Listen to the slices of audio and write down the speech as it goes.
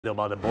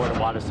About the board of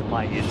water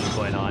supply issues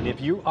going on. If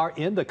you are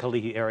in the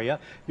Kalihi area,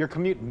 your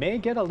commute may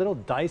get a little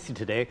dicey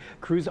today.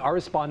 Crews are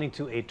responding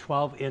to a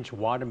 12-inch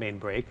water main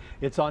break.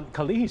 It's on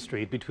Kalihi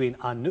Street between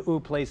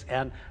Anu'u Place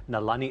and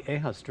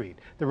Nalani-Eha Street.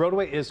 The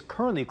roadway is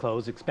currently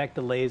closed. Expect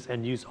delays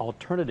and use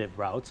alternative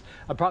routes.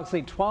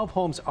 Approximately 12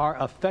 homes are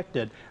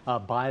affected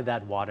by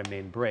that water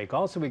main break.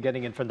 Also, we're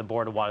getting in from the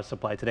board of water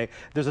supply today.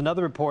 There's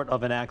another report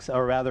of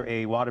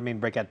a water main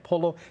break at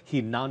Polo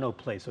Hinano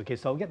Place. Okay,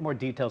 so I'll get more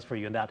details for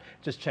you on that.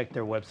 Just check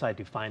their website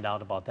to find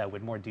out about that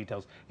with more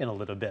details in a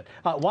little bit.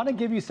 Want to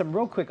give you some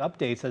real quick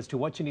updates as to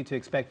what you need to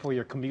expect for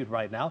your commute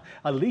right now.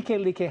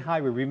 Like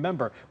Highway,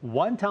 remember,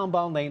 one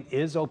townbound lane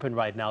is open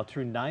right now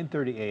through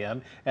 9:30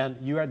 a.m. and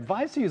you're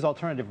advised to use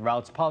alternative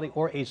routes, Poly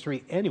or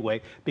H3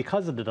 anyway,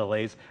 because of the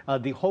delays.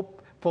 The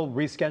hopeful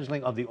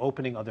rescheduling of the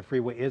opening of the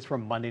freeway is for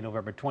Monday,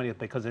 November 20th,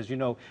 because as you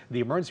know, the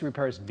emergency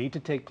repairs need to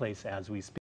take place as we speak.